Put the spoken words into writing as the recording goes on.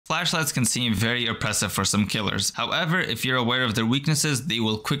Flashlights can seem very oppressive for some killers. However, if you're aware of their weaknesses, they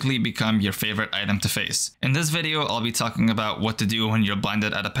will quickly become your favorite item to face. In this video, I'll be talking about what to do when you're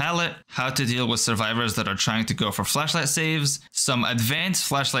blinded at a pallet, how to deal with survivors that are trying to go for flashlight saves, some advanced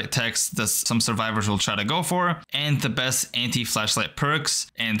flashlight techs that some survivors will try to go for, and the best anti-flashlight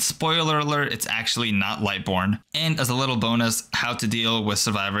perks, and spoiler alert, it's actually not Lightborn. And as a little bonus, how to deal with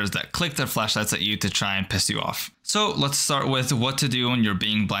survivors that click their flashlights at you to try and piss you off. So let's start with what to do when you're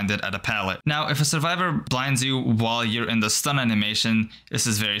being blinded at a pallet. Now, if a survivor blinds you while you're in the stun animation, this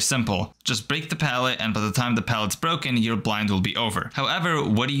is very simple. Just break the pallet, and by the time the pallet's broken, your blind will be over. However,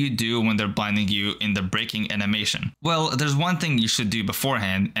 what do you do when they're blinding you in the breaking animation? Well, there's one thing you should do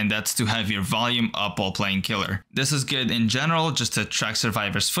beforehand, and that's to have your volume up while playing killer. This is good in general just to track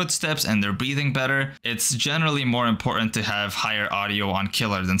survivors' footsteps and their breathing better. It's generally more important to have higher audio on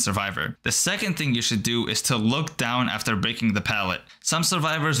killer than survivor. The second thing you should do is to look down after breaking the pallet. Some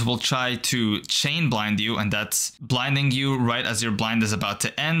survivors will try to chain blind you, and that's blinding you right as your blind is about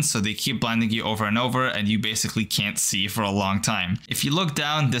to end, so they keep blinding you over and over and you basically can't see for a long time. If you look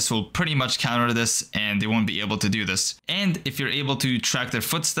down, this will pretty much counter this and they won't be able to do this. And if you're able to track their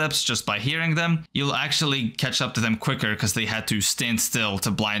footsteps just by hearing them, you'll actually catch up to them quicker because they had to stand still to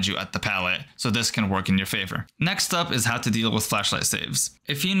blind you at the pallet, so this can work in your favor. Next up is how to deal with flashlight saves.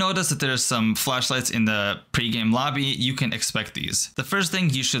 If you notice that there's some flashlights in the pre-game lobby, you can expect these. The first thing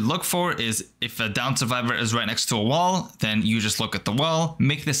you should look for is if a down survivor is right next to a wall, then you just look at the wall.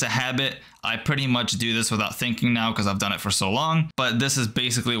 Make this a habit. I pretty much do this without thinking now because I've done it for so long, but this is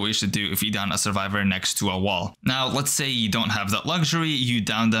basically what you should do if you down a survivor next to a wall. Now, let's say you don't have that luxury, you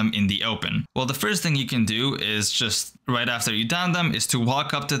down them in the open. Well, the first thing you can do is just right after you down them is to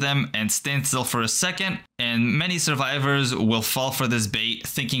walk up to them and stand still for a second, and many survivors will fall for this bait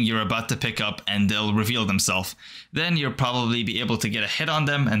thinking you're about to pick up and they'll reveal themselves. Then you'll probably be able to get a hit on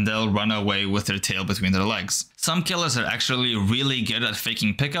them and they'll run away with their tail between their legs. Some killers are actually really good at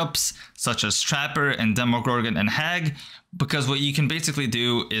faking pickups, such as Trapper and Demogorgon and Hag, because what you can basically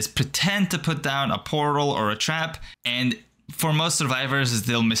do is pretend to put down a portal or a trap, and for most survivors,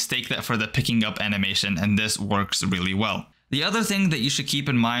 they'll mistake that for the picking up animation, and this works really well. The other thing that you should keep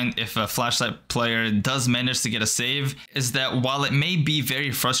in mind if a flashlight player does manage to get a save is that while it may be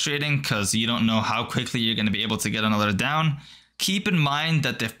very frustrating because you don't know how quickly you're going to be able to get another down, keep in mind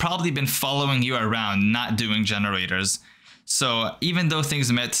that they've probably been following you around, not doing generators. So even though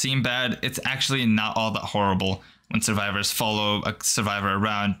things might seem bad, it's actually not all that horrible when survivors follow a survivor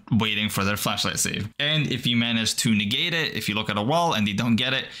around waiting for their flashlight save. And if you manage to negate it, if you look at a wall and they don't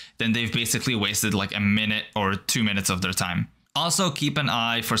get it, then they've basically wasted like a minute or 2 minutes of their time. Also, keep an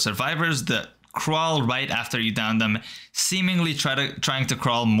eye for survivors that crawl right after you down them, seemingly trying to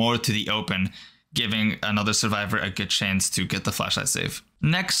crawl more to the open, giving another survivor a good chance to get the flashlight save.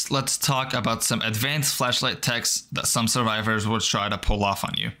 Next, let's talk about some advanced flashlight techs that some survivors will try to pull off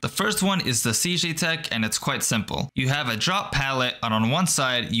on you. The first one is the CG tech, and it's quite simple. You have a drop pallet, and on one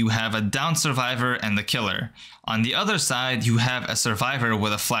side you have a down survivor and the killer. On the other side, you have a survivor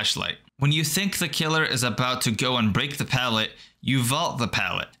with a flashlight. When you think the killer is about to go and break the pallet, you vault the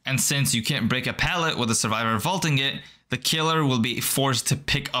pallet. And since you can't break a pallet with a survivor vaulting it, the killer will be forced to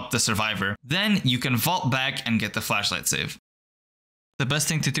pick up the survivor. Then you can vault back and get the flashlight save. The best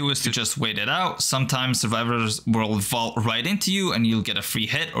thing to do is to just wait it out. Sometimes survivors will vault right into you and you'll get a free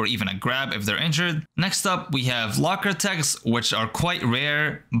hit or even a grab if they're injured. Next up, we have locker techs, which are quite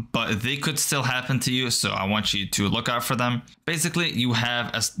rare, but they could still happen to you, so I want you to look out for them. Basically, you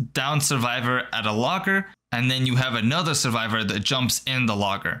have a down survivor at a locker, and then you have another survivor that jumps in the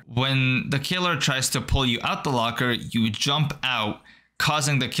locker. When the killer tries to pull you out the locker, you jump out,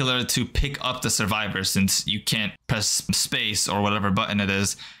 causing the killer to pick up the survivor since you can't press space or whatever button it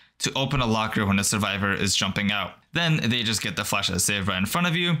is to open a locker when a survivor is jumping out. Then they just get the flashlight save right in front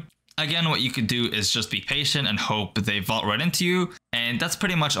of you. Again, what you could do is just be patient and hope they vault right into you, and that's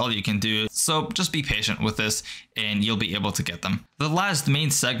pretty much all you can do. So just be patient with this and you'll be able to get them. The last main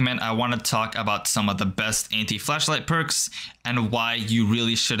segment, I want to talk about some of the best anti-flashlight perks and why you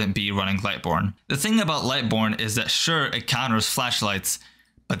really shouldn't be running Lightborn. The thing about Lightborn is that sure, it counters flashlights,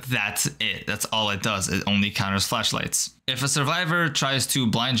 but that's it. That's all it does. It only counters flashlights. If a survivor tries to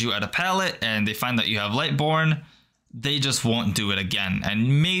blind you at a pallet and they find that you have Lightborn, they just won't do it again.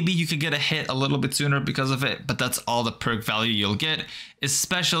 And maybe you could get a hit a little bit sooner because of it, but that's all the perk value you'll get,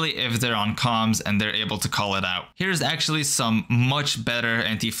 especially if they're on comms and they're able to call it out. Here's actually some much better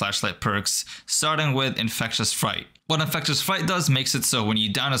anti-flashlight perks, starting with Infectious Fright. What Infectious Fright does makes it so when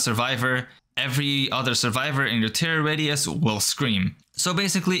you down a survivor, every other survivor in your terror radius will scream. So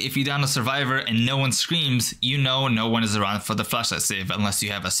basically, if you down a survivor and no one screams, you know no one is around for the flashlight save unless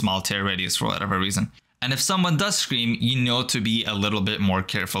you have a small terror radius for whatever reason. And if someone does scream, you know to be a little bit more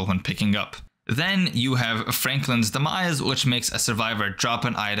careful when picking up. Then you have Franklin's Demise, which makes a survivor drop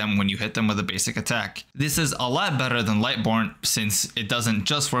an item when you hit them with a basic attack. This is a lot better than Lightborn since it doesn't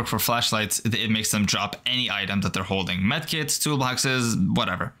just work for flashlights, it makes them drop any item that they're holding. Medkits, toolboxes,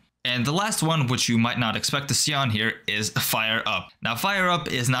 whatever. And the last one, which you might not expect to see on here, is Fire Up. Now, Fire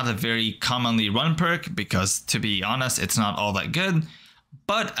Up is not a very commonly run perk because, to be honest, it's not all that good.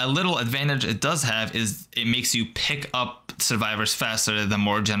 But a little advantage it does have is it makes you pick up survivors faster the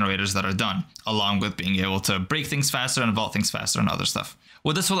more generators that are done, along with being able to break things faster and vault things faster and other stuff.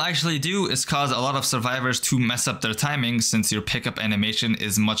 What this will actually do is cause a lot of survivors to mess up their timing since your pickup animation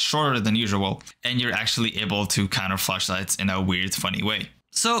is much shorter than usual, and you're actually able to counter flashlights in a weird, funny way.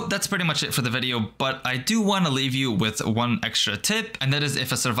 So that's pretty much it for the video, but I do want to leave you with one extra tip, and that is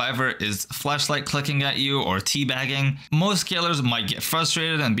if a survivor is flashlight clicking at you or teabagging, most killers might get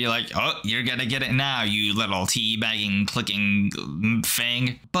frustrated and be like, oh, you're gonna get it now, you little teabagging clicking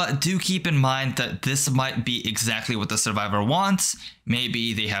thing. But do keep in mind that this might be exactly what the survivor wants.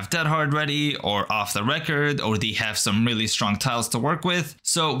 Maybe they have dead hard ready or off the record, or they have some really strong tiles to work with.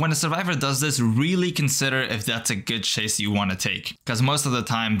 So when a survivor does this, really consider if that's a good chase you want to take, because most of the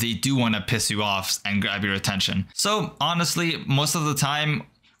time they do want to piss you off and grab your attention. So honestly, most of the time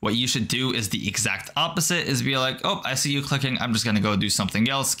what you should do is the exact opposite, is be like, oh, I see you clicking, I'm just gonna go do something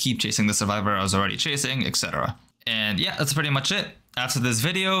else, keep chasing the survivor I was already chasing, etc. And yeah, that's pretty much it. After this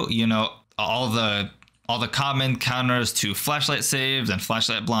video, you know, all the common counters to flashlight saves and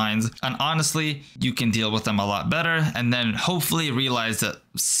flashlight blinds, and honestly, you can deal with them a lot better, and then hopefully realize that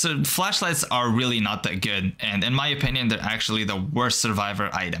flashlights are really not that good, and in my opinion, they're actually the worst survivor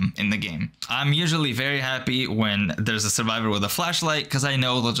item in the game. I'm usually very happy when there's a survivor with a flashlight, because I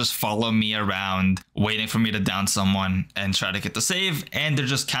know they'll just follow me around, waiting for me to down someone and try to get the save, and they're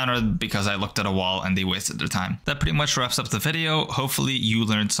just countered because I looked at a wall and they wasted their time. That pretty much wraps up the video. Hopefully you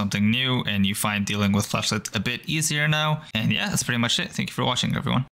learned something new and you find dealing with flashlights a bit easier now. And yeah, that's pretty much it. Thank you for watching, everyone.